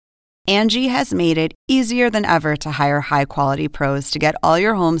Angie has made it easier than ever to hire high-quality pros to get all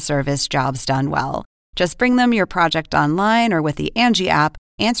your home service jobs done well. Just bring them your project online or with the Angie app,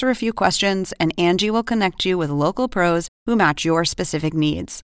 answer a few questions, and Angie will connect you with local pros who match your specific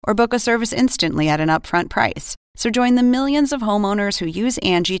needs. Or book a service instantly at an upfront price. So join the millions of homeowners who use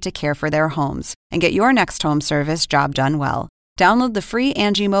Angie to care for their homes and get your next home service job done well. Download the free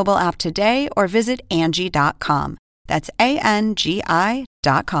Angie mobile app today or visit Angie.com. That's ANGI.com.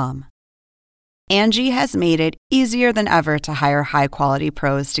 Angie has made it easier than ever to hire high-quality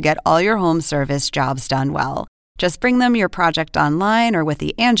pros to get all your home service jobs done well. Just bring them your project online or with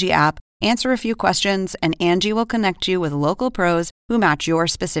the Angie app, answer a few questions, and Angie will connect you with local pros who match your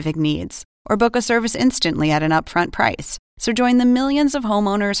specific needs. Or book a service instantly at an upfront price. So join the millions of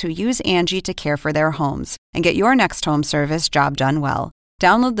homeowners who use Angie to care for their homes and get your next home service job done well.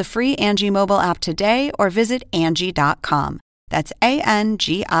 Download the free Angie mobile app today or visit Angie.com. That's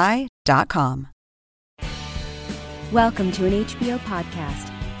ANGI.com. Welcome to an HBO podcast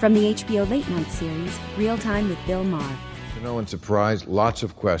from the HBO Late Night series, Real Time with Bill Maher. To no one's surprise, lots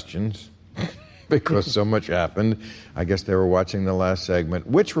of questions because so much happened. I guess they were watching the last segment.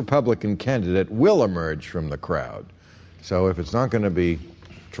 Which Republican candidate will emerge from the crowd? So if it's not going to be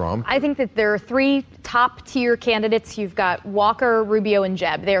Trump. I think that there are three top-tier candidates. You've got Walker, Rubio, and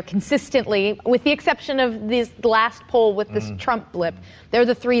Jeb. They are consistently, with the exception of this last poll with this Trump blip, they're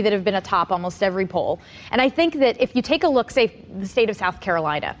the three that have been atop almost every poll. And I think that if you take a look, say, the state of South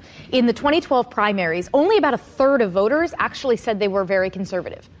Carolina, in the 2012 primaries, only about a third of voters actually said they were very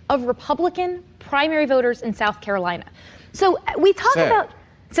conservative, of Republican primary voters in South Carolina. So we talk about...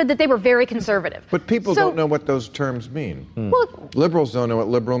 said that they were very conservative. But people don't know what those terms mean. Well, liberals don't know what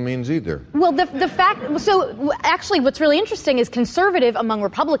liberal means either. Well, actually what's really interesting is conservative among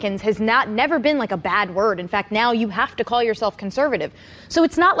Republicans has never been like a bad word. In fact, now you have to call yourself conservative. So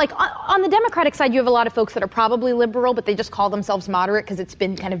it's not like on the Democratic side, you have a lot of folks that are probably liberal, but they just call themselves moderate because it's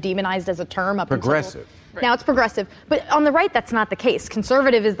been kind of demonized as a term. Progressive. Now it's progressive. But on the right, that's not the case.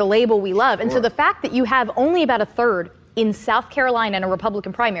 Conservative is the label we love. And so the fact that you have only about a third in South Carolina in a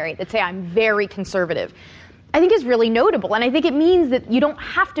Republican primary that say I'm very conservative, I think is really notable. And I think it means that you don't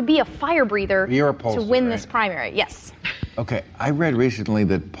have to be a fire breather to win this primary. Yes. Okay. I read recently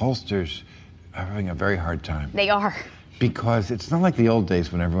that pollsters are having a very hard time. They are. Because it's not like the old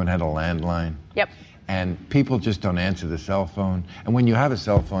days when everyone had a landline. Yep. And people just don't answer the cell phone. And when you have a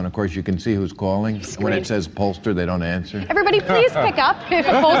cell phone, of course, you can see who's calling. And when it says pollster, they don't answer. Everybody, please pick up if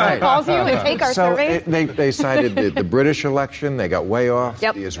a pollster calls you and take our surveys. They cited the British election. They got way off.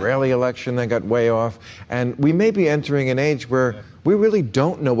 Yep. The Israeli election, they got way off. And we may be entering an age where we really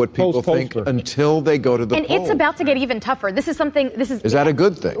don't know what people think until they go to the polls. And it's about to get even tougher. Is that a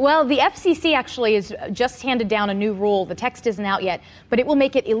good thing? Well, the FCC actually has just handed down a new rule. The text isn't out yet, but it will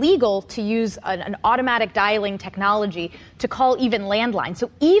make it illegal to use an automatic dialing technology to call even landlines. So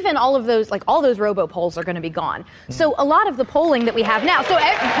even all those robopolls are going to be gone. So a lot of the polling that we have now, so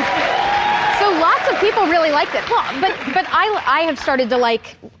lots of people really like it. Well, but I have started to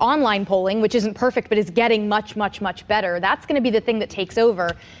like online polling, which isn't perfect, but is getting much, much, much better. That's going to be the thing that takes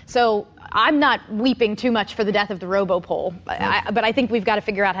over. So I'm not weeping too much for the death of the robo-poll, but I think we've got to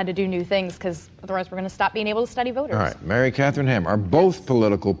figure out how to do new things because otherwise we're going to stop being able to study voters. All right, Mary Catherine Ham, are both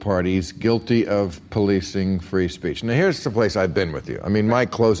political parties guilty of policing free speech? Now, here's the place I've been with you. I mean, my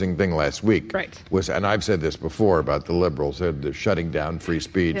closing thing last week was, and I've said this before about the liberals, they're shutting down free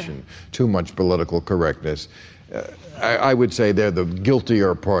speech and too much political correctness. I would say they're the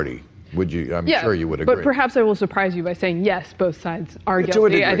guiltier party. Would you? I'm sure you would agree. But perhaps I will surprise you by saying yes, both sides are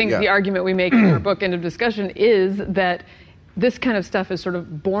guilty. I think the argument we make in our book, End of Discussion, is that this kind of stuff is sort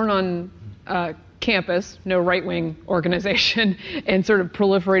of born on campus, no right-wing organization, and sort of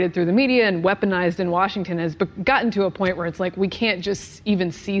proliferated through the media and weaponized in Washington, has gotten to a point where it's like we can't just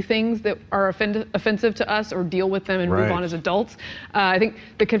even see things that are offensive to us or deal with them and move on as adults. I think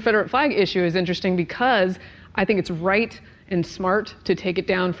the Confederate flag issue is interesting because I think it's right and smart to take it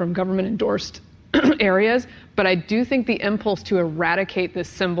down from government-endorsed areas, but I do think the impulse to eradicate this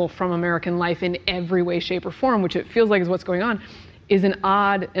symbol from American life in every way, shape, or form, which it feels like is what's going on, is an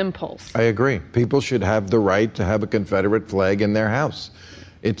odd impulse. I agree. People should have the right to have a Confederate flag in their house.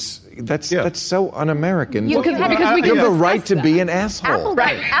 That's so un-American. Because we have the right to be an asshole.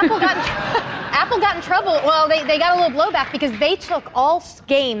 Apple got in trouble. Well, they got a little blowback because they took all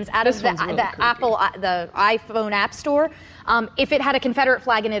games out of the iPhone App Store if it had a Confederate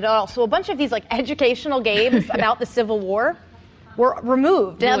flag in it at all. So a bunch of these like educational games about the Civil War were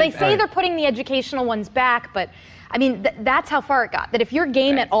removed. Now they say they're putting the educational ones back, but I mean that's how far it got. That if your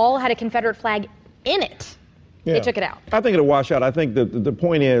game at all had a Confederate flag in it, They took it out. I think it'll wash out. I think the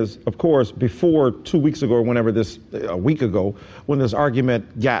point is, of course, before 2 weeks ago or whenever a week ago, when this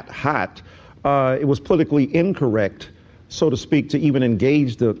argument got hot, it was politically incorrect, so to speak, to even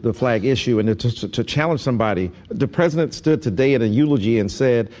engage the flag issue and to challenge somebody. The president stood today in a eulogy and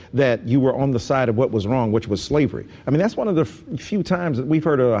said that you were on the side of what was wrong, which was slavery. I mean, that's one of the few times that we've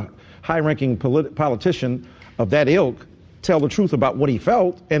heard a high-ranking politician of that ilk tell the truth about what he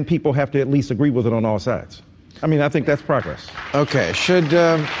felt, and people have to at least agree with it on all sides. I mean, I think that's progress. Okay, should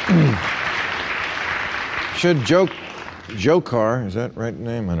Dzhokhar, is that right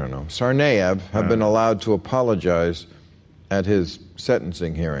name? I don't know. Tsarnaev have been allowed to apologize at his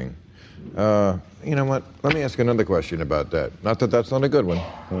sentencing hearing. You know what? Let me ask another question about that. Not that that's not a good one.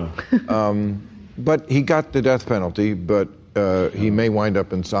 But he got the death penalty, but he may wind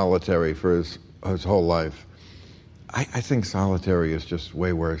up in solitary for his whole life. I think solitary is just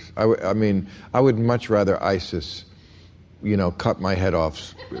way worse. I mean, I would much rather ISIS, cut my head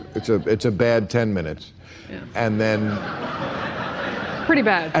off. It's a bad 10 minutes. Yeah. And then... Pretty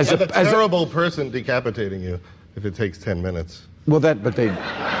bad. As a terrible person decapitating you if it takes 10 minutes. Well, but they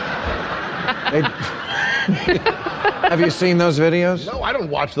have you seen those videos? No, I don't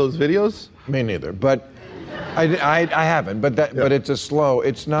watch those videos. Me neither. But I haven't. But it's a slow.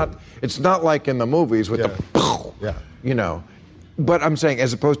 It's not like in the movies with the. But I'm saying,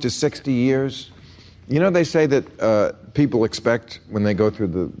 as opposed to 60 years, they say that people expect when they go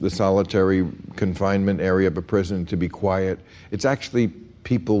through the solitary confinement area of a prison to be quiet. It's actually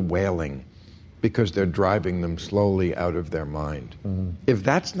people wailing because they're driving them slowly out of their mind. Mm-hmm. If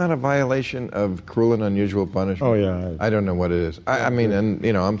that's not a violation of cruel and unusual punishment, I don't know what it is. I mean,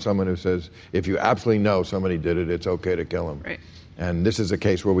 I'm someone who says if you absolutely know somebody did it, it's okay to kill them. Right. And this is a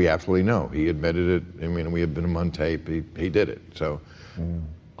case where we absolutely know. He admitted it. I mean, we had been on tape. He did it. So. Well,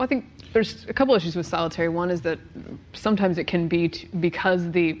 I think there's a couple issues with solitary. One is that sometimes it can be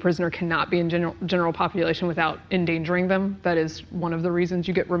because the prisoner cannot be in general population without endangering them. That is one of the reasons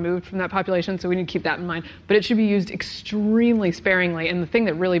you get removed from that population. So we need to keep that in mind. But it should be used extremely sparingly. And the thing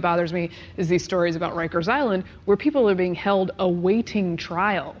that really bothers me is these stories about Rikers Island, where people are being held awaiting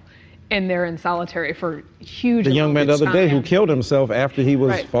trial. And they're in solitary for huge. The young man the other day who killed himself after he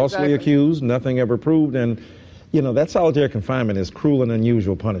was falsely accused, nothing ever proved, and that solitary confinement is cruel and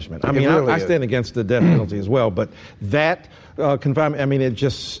unusual punishment. I mean, I stand against the death penalty as well, but that confinement, I mean,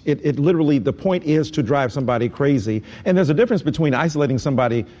 it literally, the point is to drive somebody crazy, and there's a difference between isolating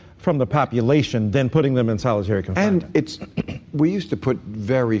somebody from the population than putting them in solitary confinement. And we used to put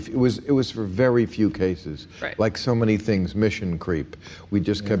it was for very few cases, like so many things, mission creep. We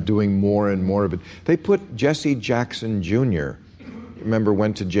just kept doing more and more of it. They put Jesse Jackson Jr., remember,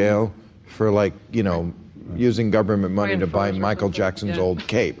 went to jail for using government money to buy Michael Jackson's old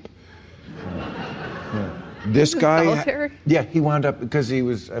cape. This guy, solitary? He wound up because he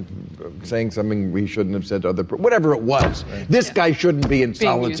was saying something we shouldn't have said to other people. Whatever it was, this guy shouldn't be in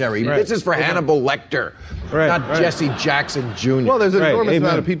solitary. This is for Hannibal Lecter, not Jesse Jackson Jr. Well, there's an enormous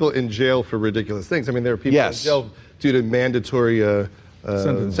amount of people in jail for ridiculous things. I mean, there are people in jail due to mandatory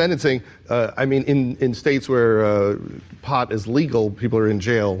sentencing. I mean, in states where pot is legal, people are in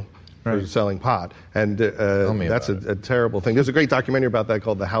jail for selling pot, and that's a terrible thing. There's a great documentary about that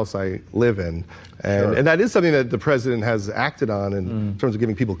called The House I Live In, and that is something that the president has acted on in terms of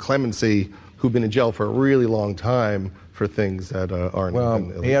giving people clemency who've been in jail for a really long time for things that aren't even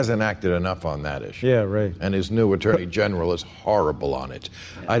illegal. He hasn't acted enough on that issue. Yeah, right. And his new attorney general is horrible on it.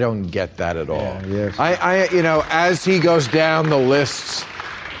 I don't get that at all. Yes. As he goes down the lists,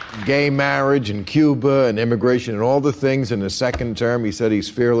 gay marriage and Cuba and immigration and all the things in the second term, he said he's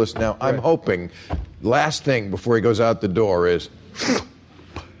fearless. Now, I'm hoping, last thing before he goes out the door is,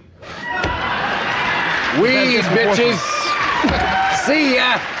 weed, bitches. See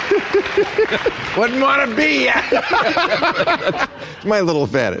ya. Wouldn't want to be ya. It's my little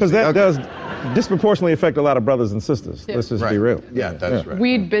fantasy. Because that does disproportionately affect a lot of brothers and sisters. Let's just be real. Yeah, that's right.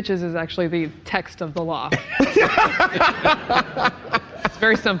 Weed bitches is actually the text of the law. It's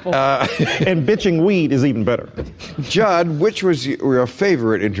very simple. And bitching weed is even better. Judd, which was your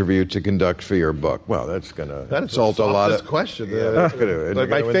favorite interview to conduct for your book? Well, that's going to insult a lot of question. That's going to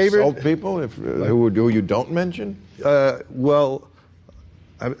my favorite insult people who you don't mention. Well,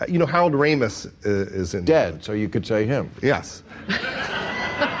 Harold Ramis is in dead, so you could say him. Yes.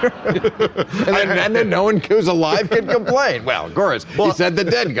 and then no one who's alive can complain. Well, of course, he said the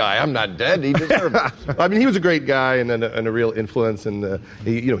dead guy. I'm not dead. He deserved it. I mean, he was a great guy and a real influence, and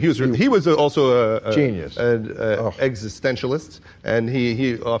he was also a genius, an existentialist, and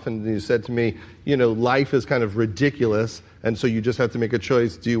he often said to me, life is kind of ridiculous And so you just have to make a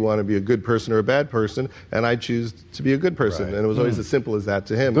choice. Do you want to be a good person or a bad person? And I choose to be a good person. Right. And it was always as simple as that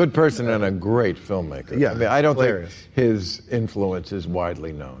to him. Good person and a great filmmaker. Yeah, I mean, I don't think his influence is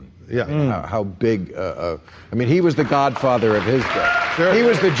widely known. Yeah. How big, I mean, he was the godfather of his day. Sure. He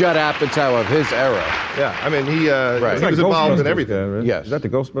was the Judd Apatow of his era. Yeah, I mean, he was involved in everything. Guy, right? Yes. Is that the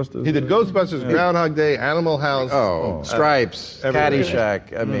Ghostbusters? He did Ghostbusters, Groundhog Day, Animal House. Stripes,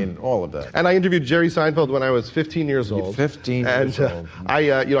 Caddyshack, I mean, all of that. And I interviewed Jerry Seinfeld when I was 15 years old. 15 years old.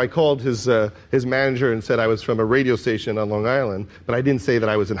 I called his manager and said I was from a radio station on Long Island, but I didn't say that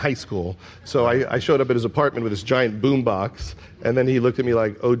I was in high school. So I showed up at his apartment with this giant boom box, and then he looked at me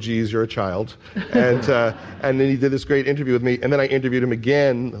like, "Oh, geez, you're a child," and then he did this great interview with me, and then I interviewed him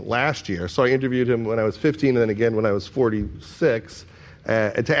again last year. So I interviewed him when I was 15, and then again when I was 46,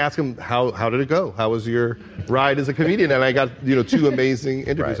 and to ask him how did it go? How was your ride as a comedian? And I got 2 amazing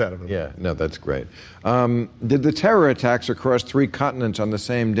interviews out of him. Yeah, no, that's great. Did the terror attacks across 3 continents on the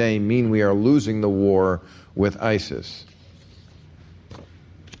same day mean we are losing the war with ISIS?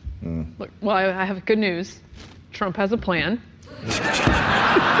 Look, well, I have good news. Trump has a plan.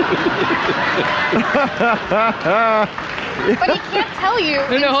 But he can't tell you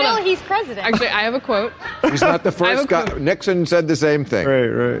until he's president. Actually, I have a quote. He's not the first guy. Nixon said the same thing.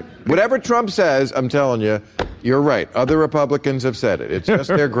 Right. Whatever Trump says, I'm telling you, you're right. Other Republicans have said it. It's just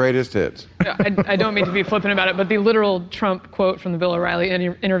their greatest hits. Yeah, I don't mean to be flippant about it, but the literal Trump quote from the Bill O'Reilly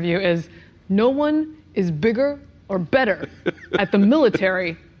interview is, "No one is bigger or better at the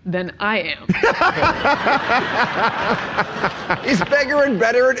military than I am." He's bigger and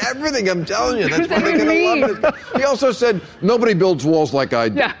better at everything, I'm telling you. That's why they're going to love this. He also said, nobody builds walls like I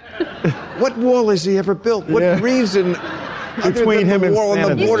do. Yeah. What wall has he ever built? What reason between him and wall on the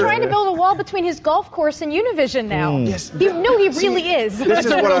border? He's trying to build a wall between his golf course and Univision now. Yes. He really is. This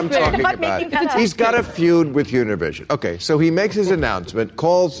is what I'm talking about. He's got a feud with Univision. Okay, so he makes his announcement,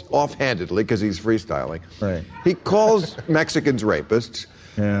 calls offhandedly, because he's freestyling. Right. He calls Mexicans rapists.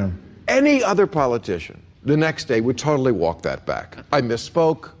 Yeah. Any other politician the next day would totally walk that back. I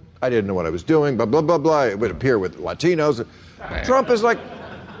misspoke. I didn't know what I was doing. Blah, blah, blah, blah. It would appear with Latinos. Trump is like,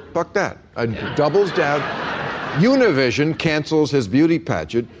 fuck that. And doubles down. Univision cancels his beauty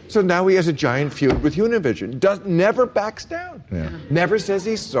pageant, so now he has a giant feud with Univision. Never backs down. Yeah. Never says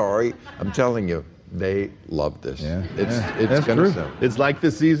he's sorry. I'm telling you, they love this. Yeah. It's going to sound. It's like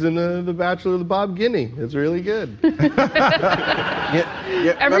the season of The Bachelor with Bob Guiney. It's really good.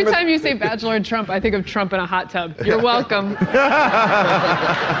 Every time you say Bachelor and Trump, I think of Trump in a hot tub. You're welcome.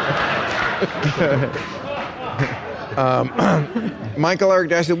 Michael Eric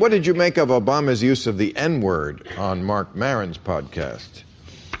Dyson, what did you make of Obama's use of the N-word on Mark Maron's podcast?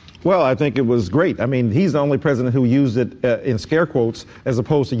 Well, I think it was great. I mean, he's the only president who used it in scare quotes as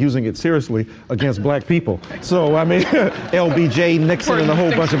opposed to using it seriously against black people. So, I mean, LBJ, Nixon, and a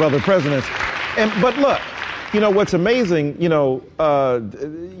whole bunch of other presidents. But look, what's amazing,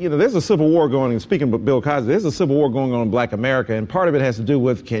 there's a civil war going on. Speaking of Bill Cosby, there's a civil war going on in black America, and part of it has to do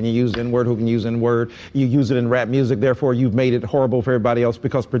with, can you use N-word? Who can use N-word? You use it in rap music, therefore you've made it horrible for everybody else,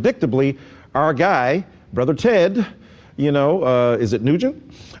 because predictably, our guy, Brother Ted, is it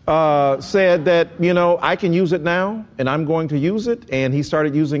Nugent? Said that, I can use it now, and I'm going to use it, and he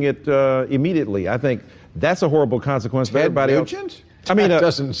started using it immediately. I think that's a horrible consequence for everybody Nugent? else. I mean, that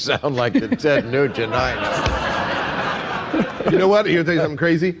doesn't sound like the Ted Nugent I know. You know what? Here's something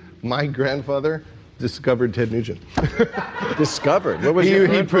crazy. My grandfather discovered Ted Nugent. Discovered? What was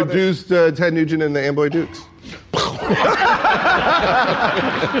he produced Ted Nugent and the Amboy Dukes.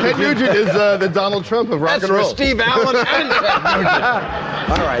 Ted Nugent is the Donald Trump of rock and roll. That's for Steve Allen and Ted Nugent.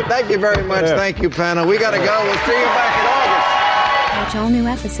 All right. Thank you very much. Yeah. Thank you, panel. We got to go. We'll see you back in August. Watch all new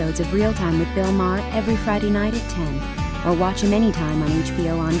episodes of Real Time with Bill Maher every Friday night at 10, or watch him anytime on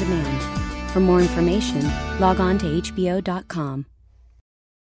HBO On Demand. For more information, log on to HBO.com.